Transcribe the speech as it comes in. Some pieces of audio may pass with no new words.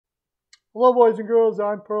Hello, boys and girls.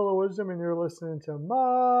 I'm Pearl of Wisdom, and you're listening to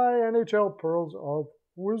my NHL Pearls of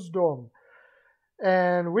Wisdom.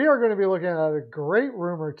 And we are going to be looking at a great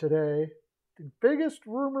rumor today, the biggest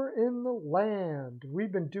rumor in the land.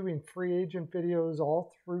 We've been doing free agent videos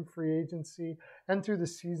all through free agency and through the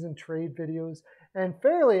season trade videos, and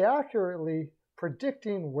fairly accurately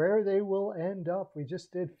predicting where they will end up. We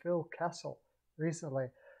just did Phil Kessel recently.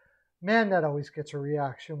 Man, that always gets a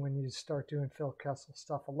reaction when you start doing Phil Kessel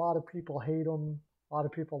stuff. A lot of people hate him. A lot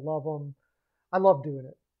of people love him. I love doing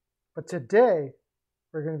it. But today,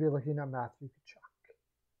 we're going to be looking at Matthew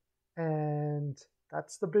Tkachuk. And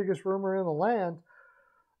that's the biggest rumor in the land.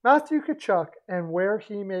 Matthew Tkachuk and where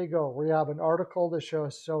he may go. We have an article that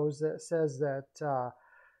says that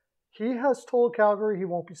he has told Calgary he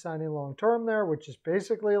won't be signing long-term there, which is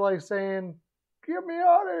basically like saying, get me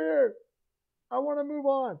out of here. I want to move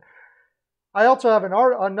on. I also have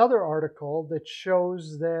another article that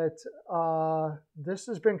shows that this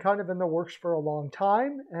has been kind of in the works for a long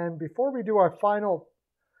time. And before we do our final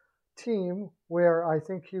team, where I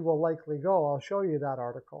think he will likely go, I'll show you that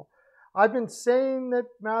article. I've been saying that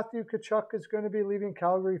Matthew Tkachuk is going to be leaving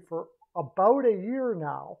Calgary for about a year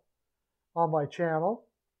now on my channel,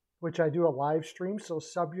 which I do a live stream. So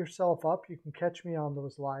sub yourself up. You can catch me on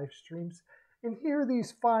those live streams and hear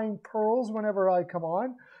these fine pearls whenever I come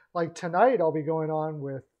on. Like tonight, I'll be going on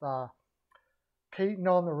with Peyton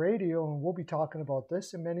on the radio, and we'll be talking about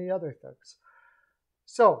this and many other things.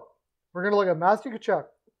 So we're going to look at Matthew Tkachuk,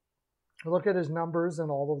 look at his numbers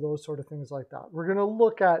and all of those sort of things like that. We're going to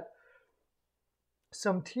look at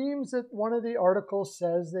some teams that one of the articles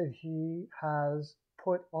says that he has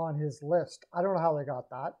put on his list. I don't know how they got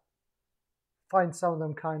that. Find some of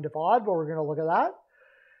them kind of odd, but we're going to look at that.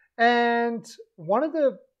 And one of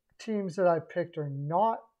the teams that I picked are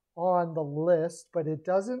not on the list, but it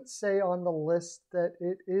doesn't say on the list that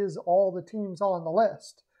it is all the teams on the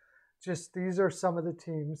list. Just these are some of the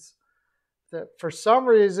teams that for some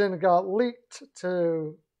reason got leaked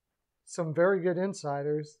to some very good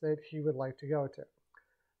insiders that he would like to go to.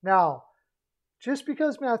 Now, just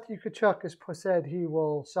because Matthew Tkachuk has said he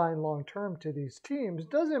will sign long-term to these teams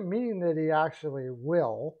doesn't mean that he actually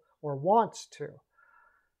will or wants to.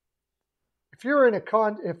 If you're in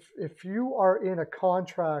if you are in a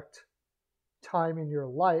contract time in your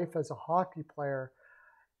life as a hockey player,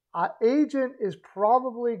 an agent is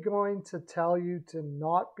probably going to tell you to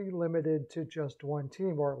not be limited to just one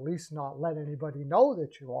team, or at least not let anybody know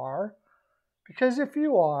that you are. Because if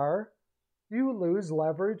you are, you lose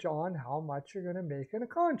leverage on how much you're going to make in a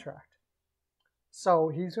contract. So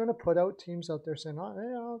he's going to put out teams out there saying,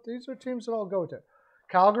 these are teams that I'll go to.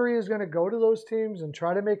 Calgary is going to go to those teams and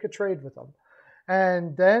try to make a trade with them.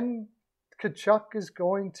 And then Tkachuk is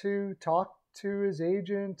going to talk to his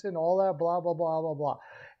agent and all that, blah, blah, blah, blah, blah.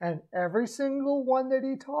 And every single one that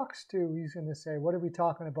he talks to, he's going to say, what are we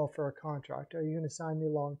talking about for a contract? Are you going to sign me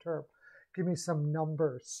long term? Give me some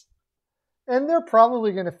numbers. And they're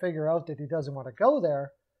probably going to figure out that he doesn't want to go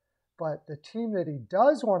there. But the team that he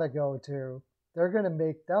does want to go to, they're going to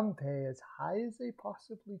make them pay as high as they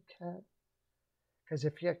possibly can. Because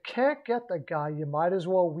if you can't get the guy, you might as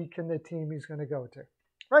well weaken the team he's going to go to.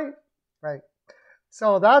 Right? Right.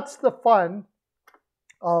 So that's the fun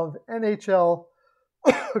of NHL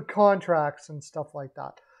contracts and stuff like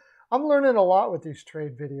that. I'm learning a lot with these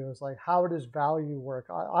trade videos, like how does value work.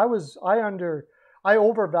 I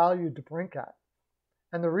overvalued DeBrincat.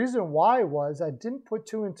 And the reason why was I didn't put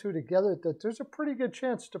two and two together that there's a pretty good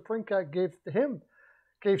chance DeBrincat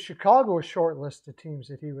gave Chicago a short list of teams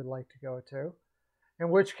that he would like to go to. In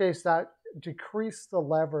which case that decreased the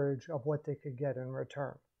leverage of what they could get in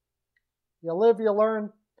return. You live, you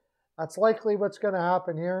learn. That's likely what's going to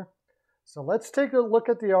happen here. So let's take a look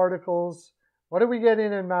at the articles. What are we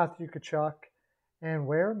getting in Matthew Tkachuk? And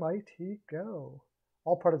where might he go?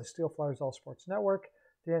 All part of the Steel Flyers All Sports Network,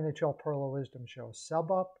 the NHL Pearl of Wisdom Show.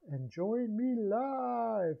 Sub up and join me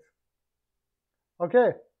live.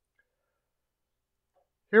 Okay.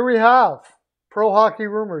 Here we have Pro Hockey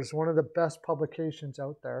Rumors, one of the best publications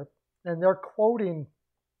out there. And they're quoting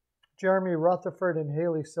Jeremy Rutherford and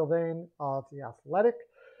Haley Sylvain of The Athletic,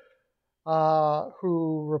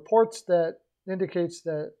 who indicates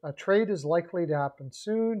that a trade is likely to happen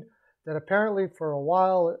soon, that apparently for a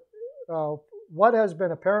while, what has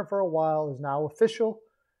been apparent for a while is now official.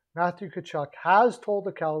 Matthew Tkachuk has told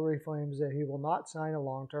the Calgary Flames that he will not sign a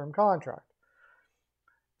long-term contract.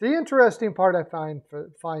 The interesting part I find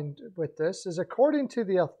with this is, according to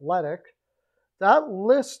The Athletic, that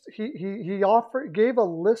list, he gave a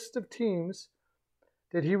list of teams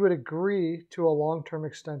that he would agree to a long-term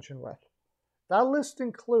extension with. That list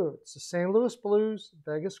includes the St. Louis Blues,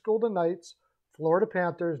 Vegas Golden Knights, Florida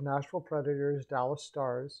Panthers, Nashville Predators, Dallas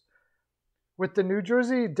Stars, with the New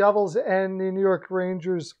Jersey Devils and the New York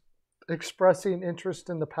Rangers expressing interest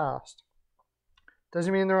in the past.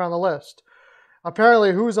 Doesn't mean they're on the list.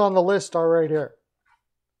 Apparently, who's on the list are right here.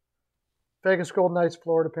 Vegas Golden Knights,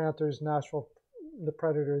 Florida Panthers, Nashville, the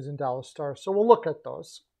Predators, and Dallas Stars. So we'll look at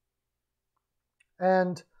those.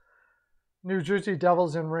 And New Jersey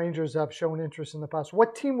Devils and Rangers have shown interest in the past.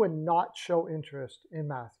 What team would not show interest in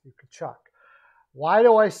Matthew Tkachuk? Why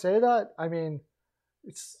do I say that? I mean,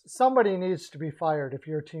 somebody needs to be fired if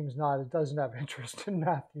your team's not. It doesn't have interest in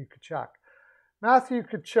Matthew Tkachuk. Matthew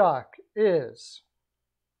Tkachuk is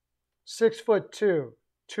 6'2",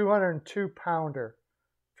 202-pounder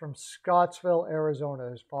from Scottsville, Arizona.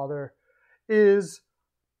 His father is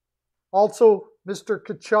also Mr.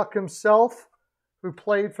 Tkachuk himself, who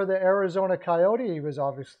played for the Arizona Coyote. He was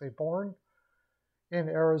obviously born in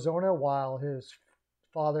Arizona while his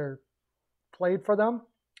father played for them.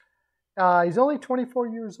 He's only 24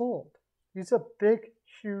 years old. He's a big,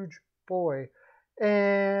 huge boy.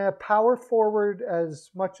 And power forward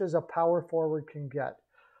as much as a power forward can get.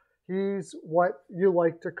 He's what you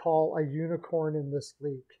like to call a unicorn in this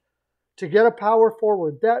league. To get a power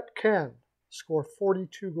forward that can score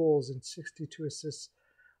 42 goals and 62 assists,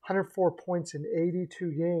 104 points in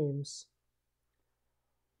 82 games,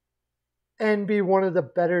 and be one of the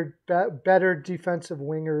better defensive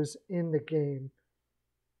wingers in the game.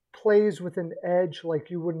 Plays with an edge like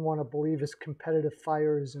you wouldn't want to believe. His competitive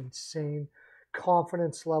fire is insane.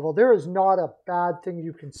 Confidence level. There is not a bad thing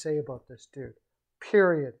you can say about this dude.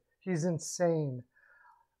 Period. He's insane.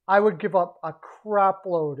 I would give up a crap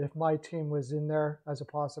load if my team was in there as a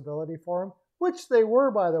possibility for him, which they were,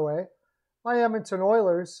 by the way. My Edmonton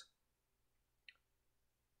Oilers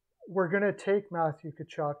were going to take Matthew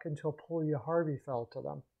Tkachuk until Pulya Harvey fell to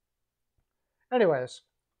them. Anyways,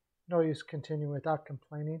 no use continuing with that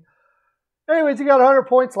complaining. Anyways, he got 100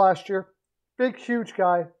 points last year. Big, huge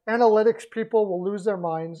guy. Analytics people will lose their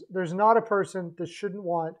minds. There's not a person that shouldn't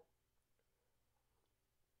want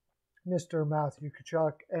Mr. Matthew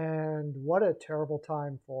Tkachuk. And what a terrible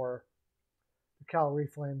time for the Calgary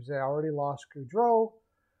Flames. They already lost Gaudreau.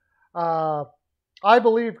 I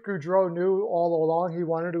believe Gaudreau knew all along he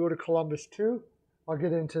wanted to go to Columbus too. I'll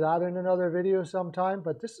get into that in another video sometime.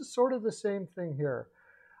 But this is sort of the same thing here.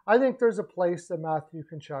 I think there's a place that Matthew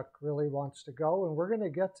Tkachuk really wants to go, and we're going to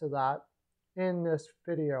get to that in this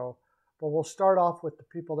video. But we'll start off with the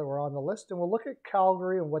people that were on the list, and we'll look at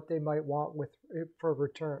Calgary and what they might want for a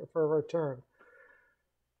return.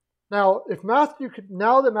 Now,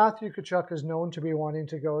 now that Matthew Tkachuk is known to be wanting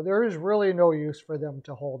to go, there is really no use for them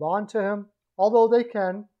to hold on to him, although they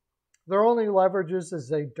can. Their only leverage is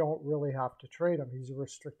they don't really have to trade him. He's a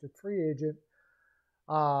restricted free agent.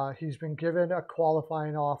 He's been given a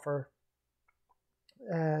qualifying offer,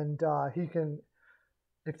 and he can,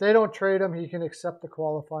 if they don't trade him, he can accept the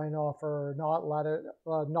qualifying offer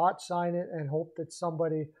or not sign it, and hope that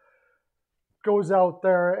somebody goes out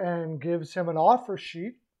there and gives him an offer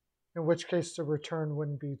sheet, in which case the return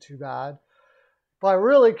wouldn't be too bad. But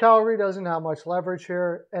really, Calgary doesn't have much leverage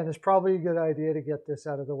here, and it's probably a good idea to get this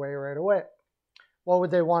out of the way right away. What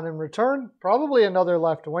would they want in return? Probably another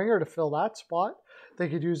left winger to fill that spot. They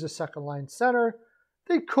could use a second-line center.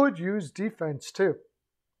 They could use defense too.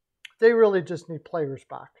 They really just need players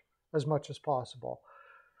back as much as possible,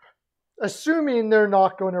 assuming they're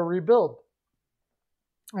not going to rebuild.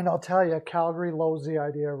 And I'll tell you, Calgary loathes the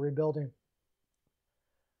idea of rebuilding.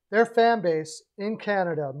 Their fan base in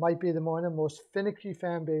Canada might be one of the most finicky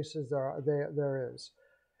fan bases there is.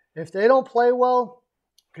 If they don't play well,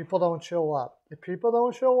 people don't show up. If people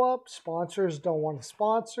don't show up, sponsors don't want to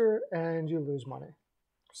sponsor, and you lose money.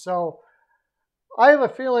 So I have a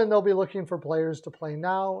feeling they'll be looking for players to play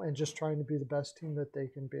now and just trying to be the best team that they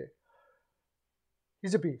can be.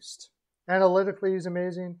 He's a beast. Analytically, he's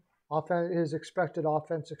amazing. His expected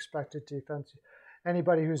offense, expected defense.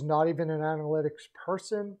 Anybody who's not even an analytics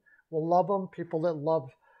person will love him. People that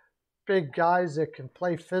love big guys that can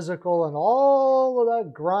play physical and all of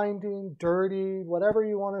that grinding, dirty, whatever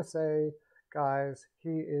you want to say, guys,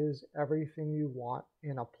 he is everything you want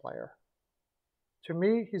in a player. To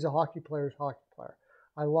me, he's a hockey player's hockey player.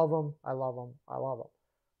 I love him. I love him. I love him.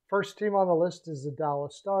 First team on the list is the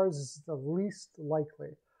Dallas Stars. This is the least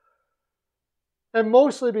likely. And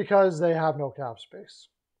mostly because they have no cap space.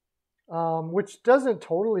 Which doesn't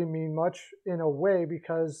totally mean much in a way,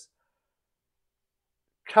 because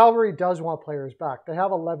Calgary does want players back. They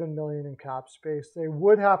have $11 million in cap space. They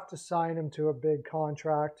would have to sign him to a big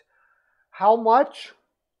contract. How much?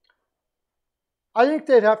 I think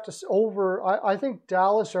they'd have to I think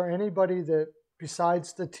Dallas or anybody that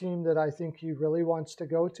besides the team that I think he really wants to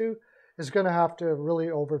go to is going to have to really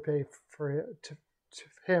overpay for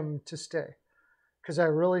him to stay, because I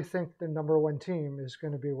really think the number one team is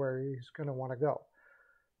going to be where he's going to want to go.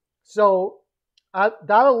 So at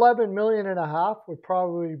that 11 million and a half would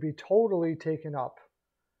probably be totally taken up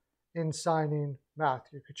in signing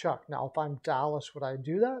Matthew Tkachuk. Now, if I'm Dallas, would I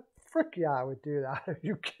do that? Frick yeah, I would do that. Are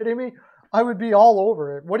you kidding me? I would be all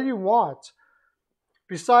over it. What do you want?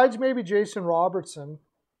 Besides maybe Jason Robertson,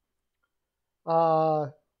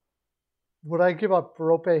 would I give up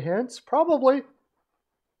Rope Hintz? Probably.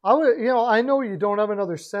 I would, I know you don't have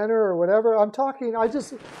another center or whatever. I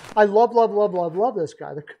love this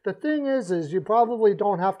guy. The thing is you probably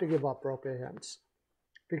don't have to give up Rope Hintz,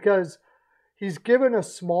 because he's given a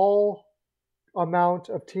small amount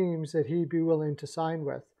of teams that he'd be willing to sign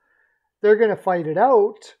with. They're going to fight it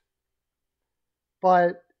out,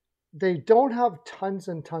 but they don't have tons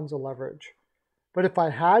and tons of leverage. But if I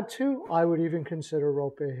had to, I would even consider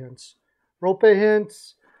Rope Hintz. Rope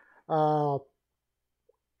Hintz,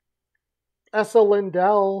 Esa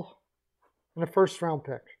Lindell, and a first-round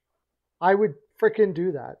pick. I would freaking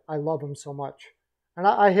do that. I love him so much. And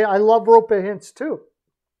I love Rope Hintz too.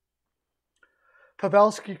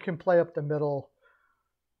 Pavelski can play up the middle.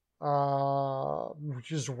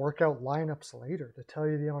 Just work out lineups later, to tell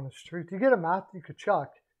you the honest truth. You get a Matthew Tkachuk.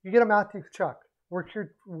 Work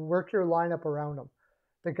your lineup around him.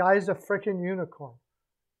 The guy's a freaking unicorn.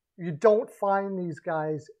 You don't find these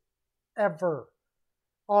guys ever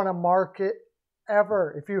on a market,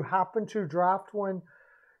 ever. If you happen to draft one,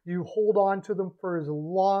 you hold on to them for as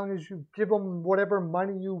long as you give them whatever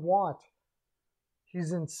money you want.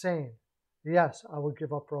 He's insane. Yes, I would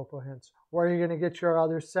give up Rope Hintz. Where are you going to get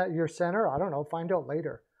your center? I don't know. Find out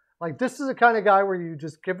later. Like, this is the kind of guy where you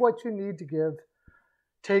just give what you need to give,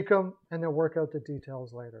 take them, and then work out the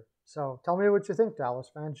details later. So tell me what you think,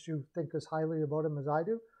 Dallas fans. Do you think as highly about him as I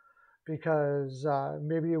do? Because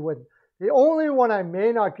maybe you wouldn't. The only one I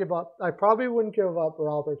may not give up, I probably wouldn't give up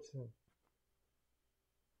Robertson.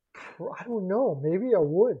 I don't know. Maybe I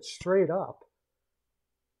would, straight up.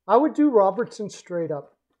 I would do Robertson straight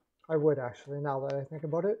up. I would, actually, now that I think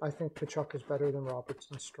about it. I think Tkachuk is better than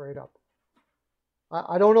Robertson straight up.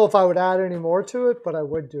 I don't know if I would add any more to it, but I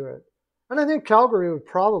would do it. And I think Calgary would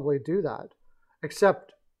probably do that.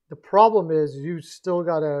 Except the problem is you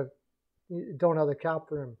don't have the cap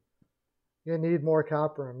room. You need more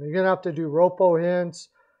cap room. You're going to have to do Rope Hintz.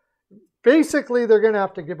 Basically, they're going to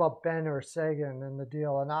have to give up Ben or Sagan in the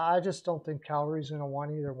deal. And I just don't think Calgary's going to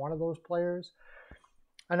want either one of those players.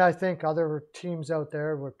 And I think other teams out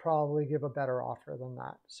there would probably give a better offer than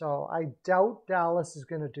that. So I doubt Dallas is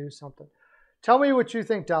going to do something. Tell me what you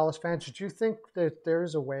think, Dallas fans. Did you think that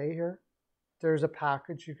there's a way here? There's a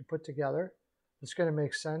package you could put together that's going to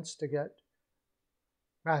make sense to get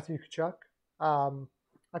Matthew Tkachuk?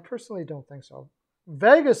 I personally don't think so.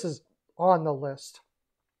 Vegas is on the list.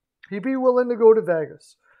 He'd be willing to go to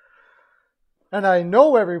Vegas. And I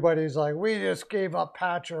know everybody's like, we just gave up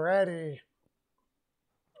Pacioretty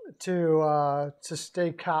to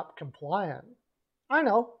stay cap compliant. I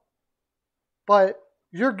know. But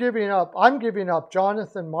I'm giving up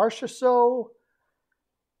Jonathan Marchessault,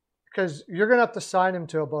 because you're going to have to sign him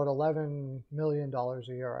to about $11 million a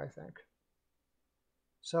year, I think.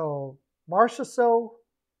 So Marchessault,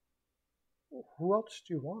 who else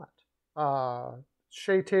do you want?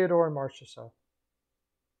 Shea Theodore and Marchessault.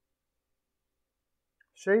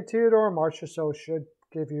 Shea Theodore and Marchessault should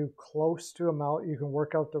give you close to amount. You can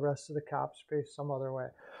work out the rest of the cap space some other way.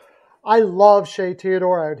 I love Shea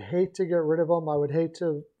Theodore. I would hate to get rid of him. I would hate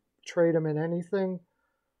to trade him in anything.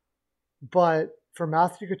 But for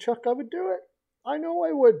Matthew Tkachuk, I would do it. I know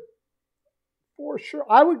I would. For sure.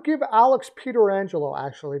 I would give Alex Pietrangelo,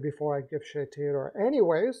 actually, before I give Shea Theodore.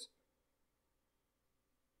 Anyways.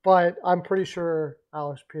 But I'm pretty sure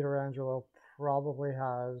Alex Pietrangelo probably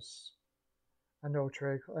has a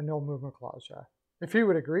no movement clause. Yeah. If he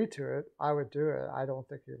would agree to it, I would do it. I don't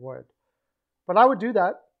think he would. But I would do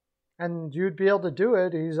that. And you'd be able to do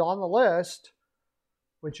it. He's on the list.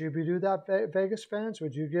 Would you do that, Vegas fans?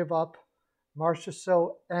 Would you give up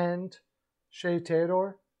Marchessault and Shea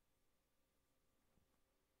Theodore?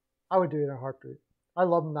 I would do it in a heartbeat. I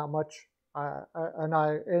love him that much.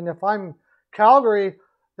 And if I'm Calgary,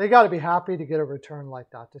 they got to be happy to get a return like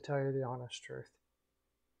that, to tell you the honest truth.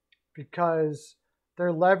 Because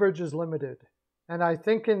their leverage is limited. And I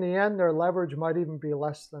think in the end, their leverage might even be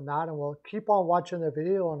less than that. And we'll keep on watching the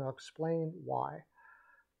video and I'll explain why.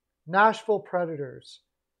 Nashville Predators.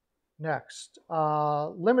 Next.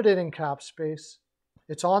 Limited in cap space.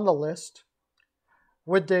 It's on the list.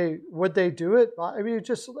 Would they do it? I mean,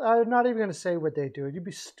 I'm not even going to say would they do it. You'd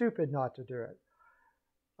be stupid not to do it.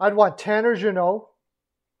 I'd want Tanner Jeannot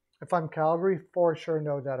if I'm Calgary, for sure,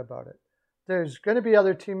 no doubt about it. There's going to be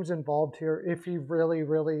other teams involved here if he really,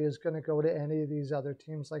 really is going to go to any of these other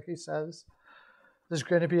teams, like he says. There's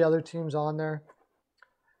going to be other teams on there.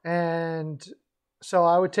 And so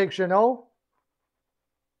I would take Jeannot,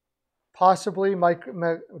 possibly Mike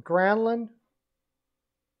Granlund,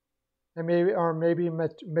 and maybe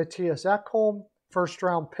Matthias Ekholm, first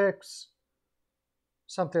round picks,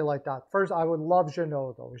 something like that. First, I would love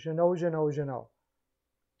Jeannot though. Jeannot.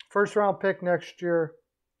 First round pick next year,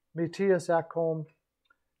 Matthias Ekholm.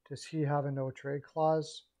 Does he have a no trade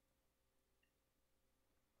clause?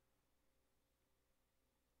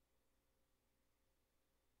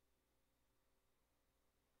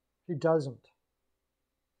 He doesn't.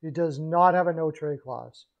 He does not have a no trade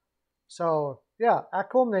clause. So yeah,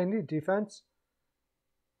 Ekholm, they need defense.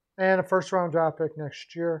 And a first round draft pick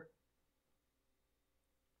next year.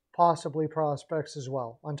 Possibly prospects as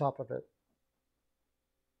well on top of it.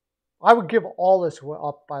 I would give all this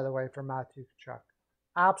up, by the way, for Matthew Tkachuk.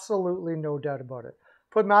 Absolutely no doubt about it.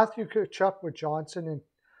 Put Matthew Tkachuk with Johnson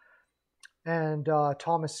and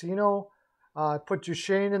Tomasino. Put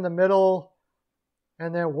Duchesne in the middle,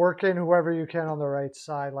 and then work in whoever you can on the right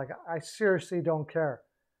side. Like, I seriously don't care.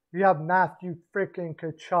 You have Matthew freaking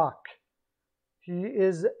Tkachuk. He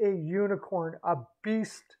is a unicorn, a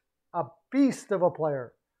beast of a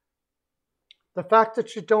player. The fact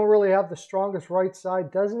that you don't really have the strongest right side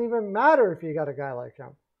doesn't even matter if you got a guy like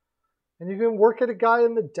him. And you can work at a guy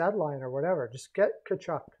in the deadline or whatever. Just get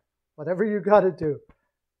Tkachuk. Whatever you got to do,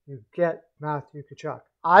 you get Matthew Tkachuk.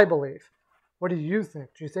 I believe. What do you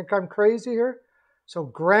think? Do you think I'm crazy here? So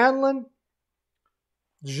Granlund,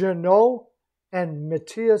 Jeannot, and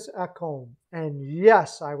Matthias Ekholm. And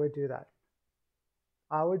yes, I would do that.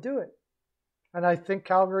 I would do it. And I think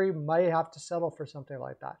Calgary might have to settle for something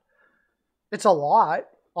like that. It's a lot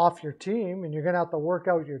off your team, and you're going to have to work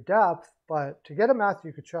out your depth. But to get a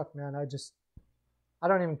Matthew Tkachuk, man, I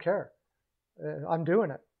don't even care. I'm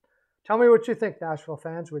doing it. Tell me what you think, Nashville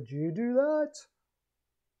fans. Would you do that?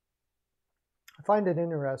 I find it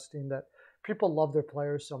interesting that people love their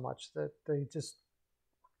players so much that they just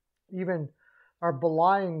even are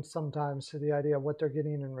blind sometimes to the idea of what they're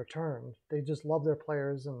getting in return. They just love their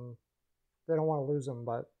players, and they don't want to lose them,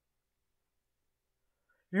 but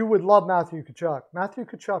you would love Matthew Tkachuk. Matthew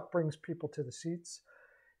Tkachuk brings people to the seats.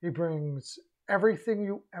 He brings everything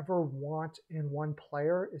you ever want in one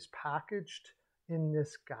player is packaged in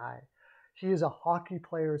this guy. He is a hockey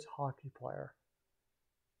player's hockey player.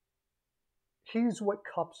 He's what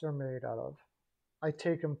cups are made out of. I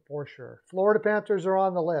take him for sure. Florida Panthers are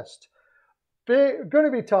on the list. Going to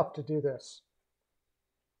be tough to do this.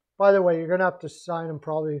 By the way, you're going to have to sign him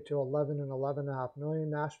probably to 11 and 11.5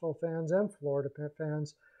 million Nashville fans and Florida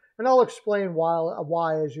fans. And I'll explain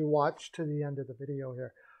why as you watch to the end of the video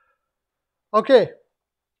here. Okay.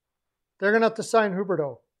 They're going to have to sign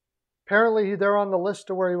Huberdeau. Apparently, they're on the list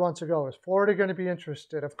to where he wants to go. Is Florida going to be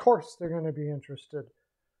interested? Of course they're going to be interested.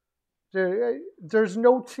 There's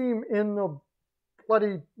no team in the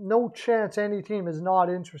no chance any team is not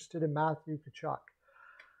interested in Matthew Tkachuk.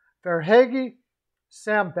 Verhaeghe,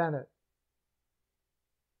 Sam Bennett.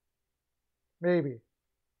 Maybe.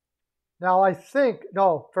 Now I think,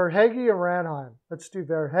 no, Verhaeghe and Ranheim. Let's do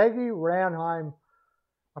Verhaeghe, Ranheim,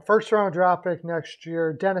 a first round draft pick next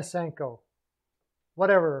year, Denisenko.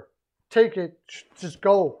 Whatever. Take it. Just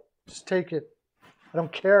go. Just take it. I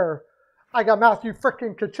don't care. I got Matthew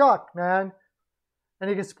freaking Tkachuk, man. And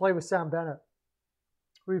he gets to play with Sam Bennett,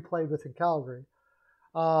 who he played with in Calgary.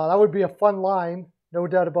 That would be a fun line. No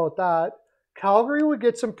doubt about that. Calgary would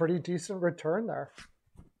get some pretty decent return there.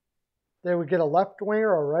 They would get a left winger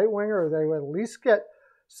or a right winger, or they would at least get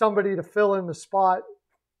somebody to fill in the spot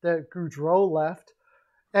that Gaudreau left.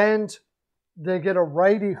 And they get a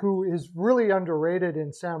righty who is really underrated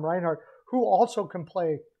in Sam Reinhart, who also can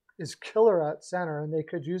play, is killer at center, and they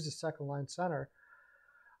could use a second line center.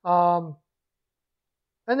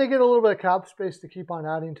 And they get a little bit of cap space to keep on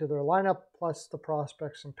adding to their lineup, plus the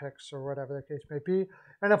prospects and picks or whatever the case may be.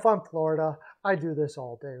 And if I'm Florida, I do this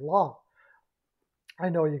all day long. I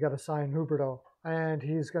know you got to sign Huberdeau, and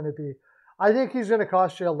he's going to be, I think he's going to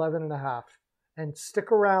cost you 11.5. And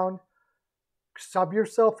stick around, sub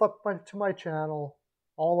yourself up to my channel,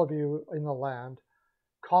 all of you in the land.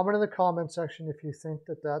 Comment in the comment section if you think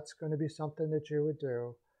that that's going to be something that you would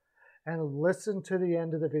do. And listen to the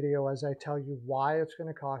end of the video as I tell you why it's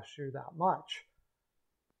going to cost you that much.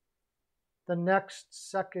 The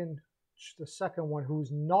second one,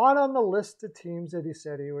 who's not on the list of teams that he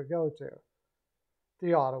said he would go to.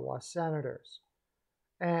 the Ottawa Senators.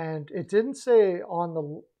 And it didn't say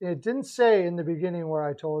in the beginning where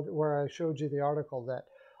I showed you the article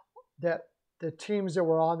that the teams that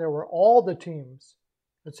were on there were all the teams.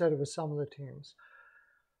 It said it was some of the teams.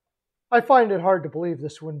 I find it hard to believe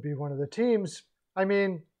this wouldn't be one of the teams. I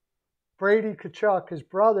mean, Brady Tkachuk, his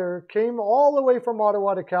brother, came all the way from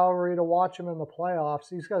Ottawa to Calgary to watch him in the playoffs.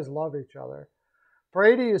 These guys love each other.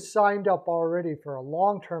 Brady is signed up already for a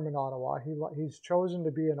long term in Ottawa. He's chosen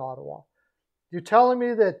to be in Ottawa. You're telling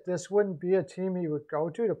me that this wouldn't be a team he would go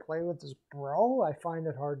to play with his bro? I find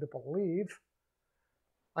it hard to believe.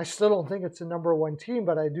 I still don't think it's a number one team,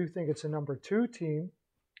 but I do think it's a number two team.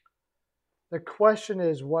 The question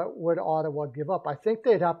is, what would Ottawa give up? I think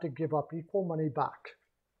they'd have to give up equal money back.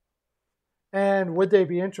 And would they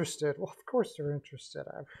be interested? Well, of course they're interested.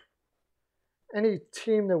 Any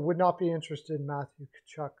team that would not be interested in Matthew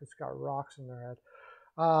Tkachuk has got rocks in their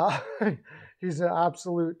head. He's an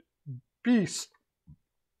absolute beast.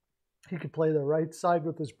 He could play the right side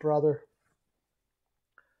with his brother.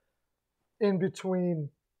 In between,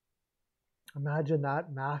 imagine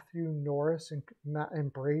that, Matthew, Norris,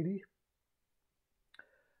 and Brady.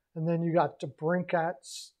 And then you got DeBrincat,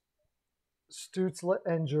 Stützle,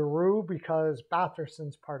 and Giroux because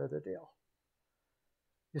Batherson's part of the deal.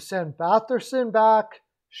 You send Batherson back,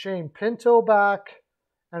 Shane Pinto back,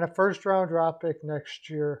 and a first-round draft pick next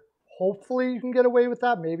year. Hopefully you can get away with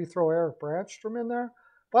that. Maybe throw Eric Brandstrom in there.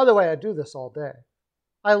 By the way, I do this all day.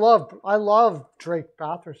 I love Drake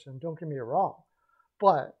Batherson. Don't get me wrong,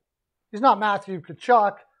 but he's not Matthew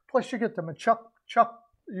Tkachuk. Plus, you get the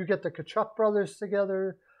Tkachuk brothers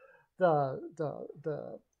together.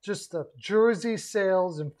 Just the jersey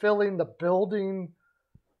sales and filling the building,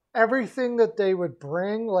 everything that they would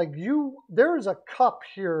bring. There's a cup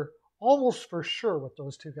here almost for sure with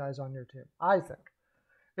those two guys on your team. I think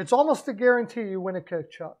it's almost a guarantee you win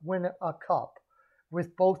a cup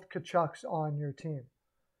with both Tkachuks on your team.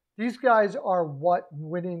 These guys are what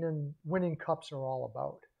winning cups are all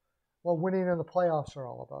about. What winning in the playoffs are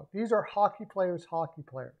all about. These are hockey players.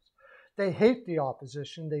 They hate the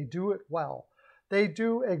opposition. They do it well. They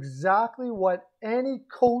do exactly what any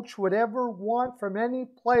coach would ever want from any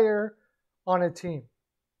player on a team.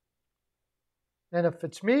 And if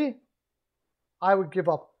it's me, I would give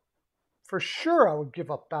up, for sure I would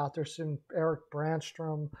give up Batherson, Eric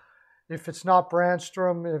Brandstrom. If it's not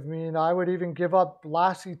Brandstrom, I would even give up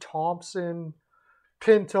Lassie Thompson,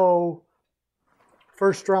 Pinto,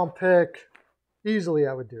 first round pick. Easily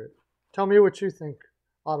I would do it. Tell me what you think,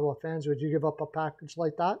 Ottawa fans. Would you give up a package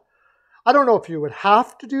like that? I don't know if you would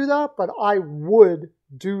have to do that, but I would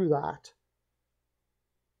do that.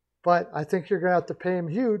 But I think you're going to have to pay him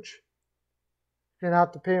huge. You're going to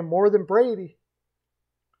have to pay him more than Brady.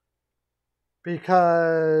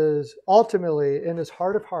 Because ultimately, in his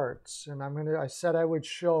heart of hearts, and I said I would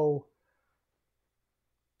show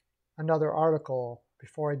another article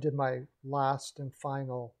before I did my last and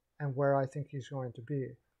final and where I think he's going to be.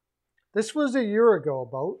 This was a year ago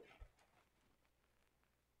about.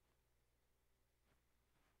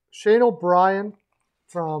 Shane O'Brien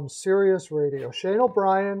from Sirius Radio. Shane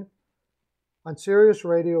O'Brien on Sirius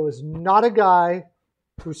Radio is not a guy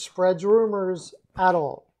who spreads rumors at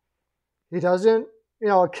all. He doesn't,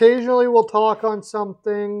 occasionally we'll talk on some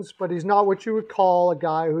things, but he's not what you would call a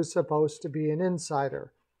guy who's supposed to be an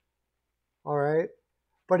insider. All right?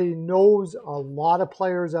 But he knows a lot of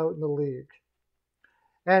players out in the league.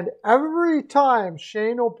 And every time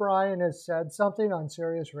Shane O'Brien has said something on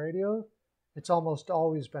Sirius Radio, it's almost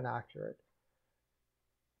always been accurate.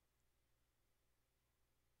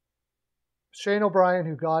 Shane O'Brien,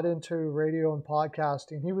 who got into radio and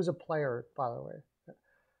podcasting, he was a player, by the way.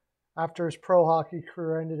 After his pro hockey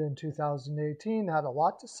career ended in 2018, had a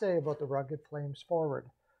lot to say about the Rugged Flames forward.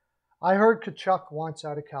 I heard Tkachuk wants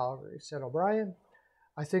out of Calgary, said O'Brien.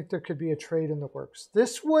 I think there could be a trade in the works.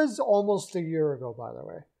 This was almost a year ago, by the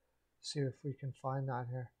way. See if we can find that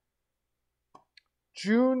here.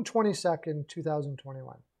 June 22nd,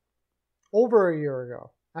 2021. Over a year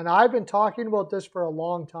ago. And I've been talking about this for a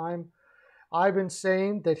long time. I've been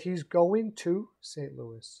saying that he's going to St.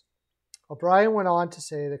 Louis. O'Brien went on to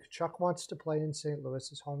say that Tkachuk wants to play in St. Louis,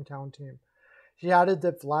 his hometown team. He added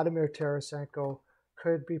that Vladimir Tarasenko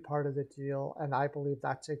could be part of the deal, and I believe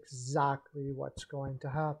that's exactly what's going to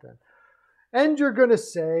happen. And you're going to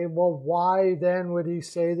say, well, why then would he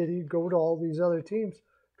say that he'd go to all these other teams?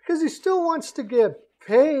 Because he still wants to get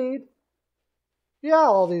paid. Yeah,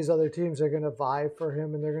 all these other teams are going to vie for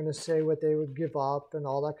him, and they're going to say what they would give up and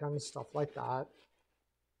all that kind of stuff like that.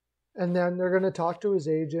 And then they're going to talk to his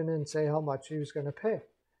agent and say how much he was going to pay.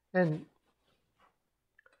 And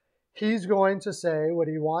he's going to say what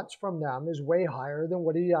he wants from them is way higher than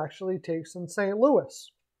what he actually takes in St.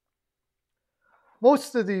 Louis.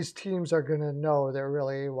 Most of these teams are going to know that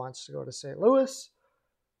really he wants to go to St. Louis,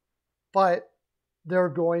 but they're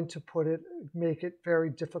going to make it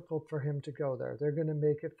very difficult for him to go there. They're going to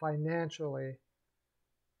make it financially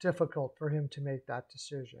difficult for him to make that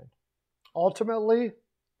decision. Ultimately,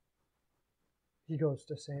 he goes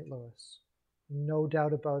to St. Louis. No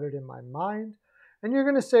doubt about it in my mind. And you're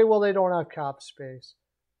going to say, well, they don't have cap space.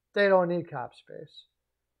 They don't need cap space.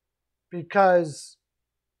 Because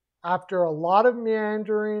after a lot of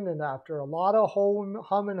meandering and after a lot of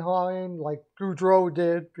hum and hawing, like Gaudreau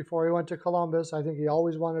did before he went to Columbus, I think he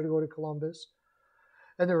always wanted to go to Columbus.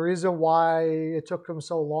 And the reason why it took him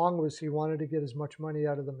so long was he wanted to get as much money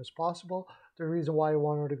out of them as possible. The reason why he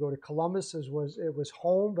wanted to go to Columbus was it was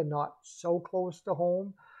home, but not so close to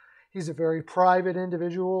home. He's a very private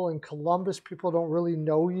individual. In Columbus, people don't really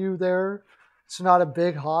know you there. It's not a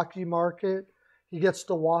big hockey market. He gets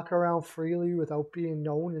to walk around freely without being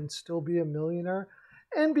known and still be a millionaire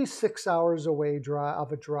and be 6 hours away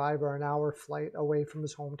of a drive or an hour flight away from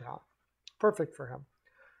his hometown. Perfect for him.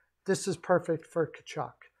 This is perfect for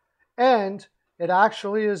Tkachuk. And it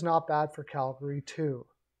actually is not bad for Calgary too,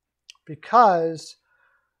 because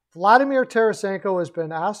Vladimir Tarasenko has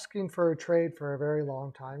been asking for a trade for a very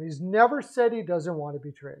long time. He's never said he doesn't want to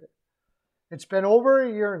be traded. It's been over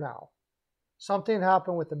a year now. Something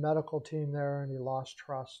happened with the medical team there and he lost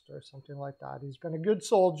trust or something like that. He's been a good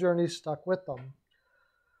soldier and he's stuck with them.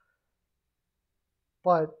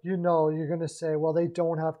 But you're going to say, well, they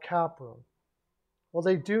don't have cap room. Well,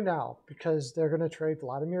 they do now because they're going to trade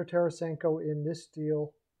Vladimir Tarasenko in this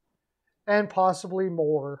deal and possibly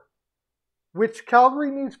more, which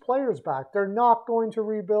Calgary needs players back. They're not going to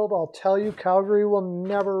rebuild. I'll tell you, Calgary will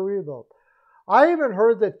never rebuild. I even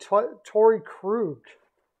heard that Torrey Krug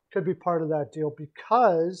could be part of that deal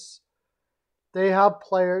because they have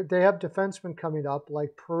defensemen coming up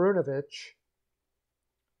like Perunovic,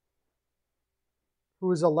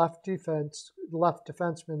 who is a left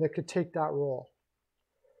defenseman that could take that role.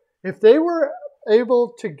 If they were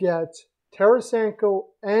able to get Tarasenko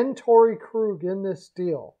and Torrey Krug in this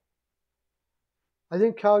deal, I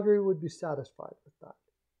think Calgary would be satisfied with that.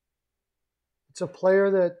 It's a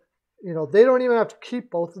player that, they don't even have to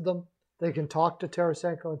keep both of them. They can talk to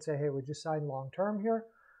Tarasenko and say, hey, would you sign long-term here?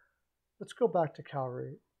 Let's go back to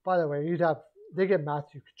Calgary. By the way, they get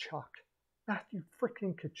Matthew Tkachuk. Matthew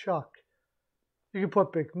freaking Tkachuk. You can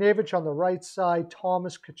put Buchnevich on the right side,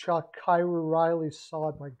 Thomas Tkachuk, Kyrou Riley,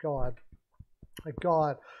 Sod. My God.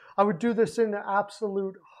 I would do this in an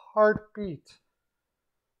absolute heartbeat.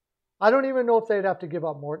 I don't even know if they'd have to give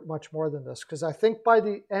up much more than this, because I think by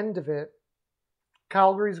the end of it,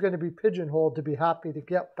 Calgary's going to be pigeonholed to be happy to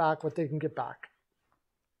get back what they can get back.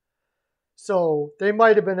 So they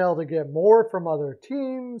might have been able to get more from other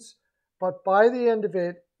teams, but by the end of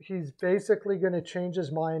it, he's basically going to change his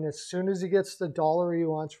mind as soon as he gets the dollar he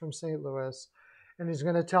wants from St. Louis. And he's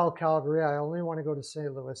going to tell Calgary, I only want to go to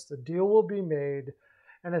St. Louis. The deal will be made,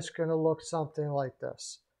 and it's going to look something like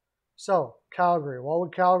this. So, Calgary, what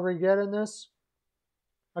would Calgary get in this?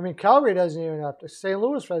 I mean, Calgary doesn't even have to. St.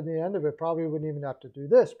 Louis, at the end of it, probably wouldn't even have to do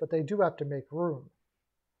this, but they do have to make room.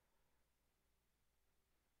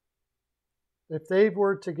 If they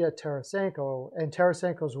were to get Tarasenko, and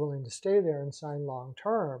Tarasenko's willing to stay there and sign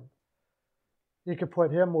long-term, you could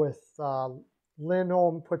put him with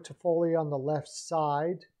Lindholm, put Toffoli on the left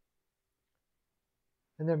side,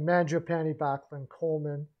 and then Mangiapane, Backlund,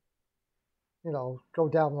 Coleman, go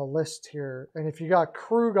down the list here. And if you got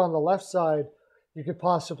Krug on the left side, you could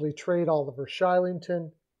possibly trade Oliver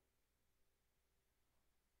Shylington.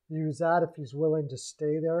 Use that if he's willing to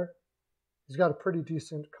stay there. He's got a pretty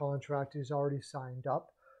decent contract. He's already signed up.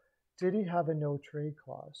 Did he have a no-trade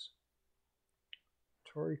clause?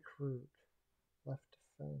 Torrey Krug, left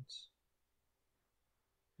defense.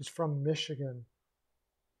 He's from Michigan.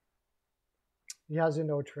 He has a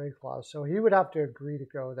no-trade clause, so he would have to agree to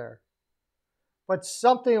go there. But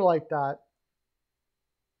something like that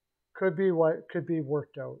could be what could be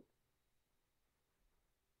worked out.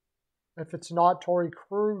 If it's not Torrey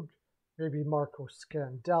Krug, maybe Marco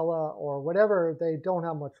Scandella or whatever. They don't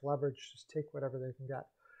have much leverage. Just take whatever they can get.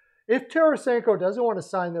 If Tarasenko doesn't want to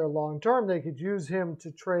sign there long-term, they could use him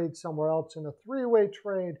to trade somewhere else in a three-way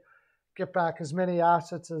trade, get back as many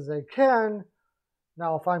assets as they can.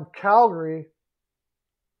 Now, if I'm Calgary,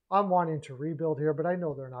 I'm wanting to rebuild here, but I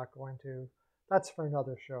know they're not going to. That's for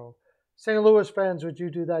another show. St. Louis fans, would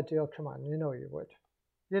you do that deal? Come on, you know you would.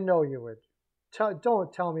 You know you would.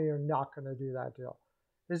 Don't tell me you're not going to do that deal.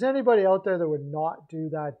 Is anybody out there that would not do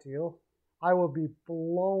that deal? I will be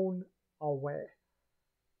blown away.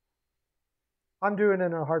 I'm doing it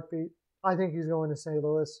in a heartbeat. I think he's going to St.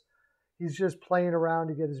 Louis. He's just playing around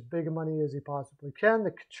to get as big a money as he possibly can.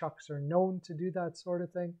 The Tkachuks are known to do that sort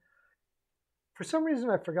of thing. For some reason,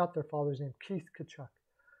 I forgot their father's name, Keith Tkachuk.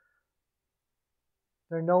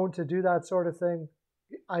 They're known to do that sort of thing.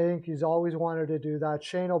 I think he's always wanted to do that.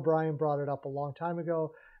 Shane O'Brien brought it up a long time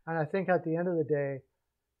ago. And I think at the end of the day,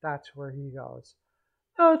 that's where he goes.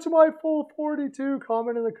 That's my full 42.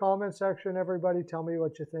 Comment in the comment section, everybody. Tell me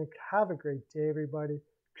what you think. Have a great day, everybody.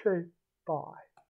 Okay, bye.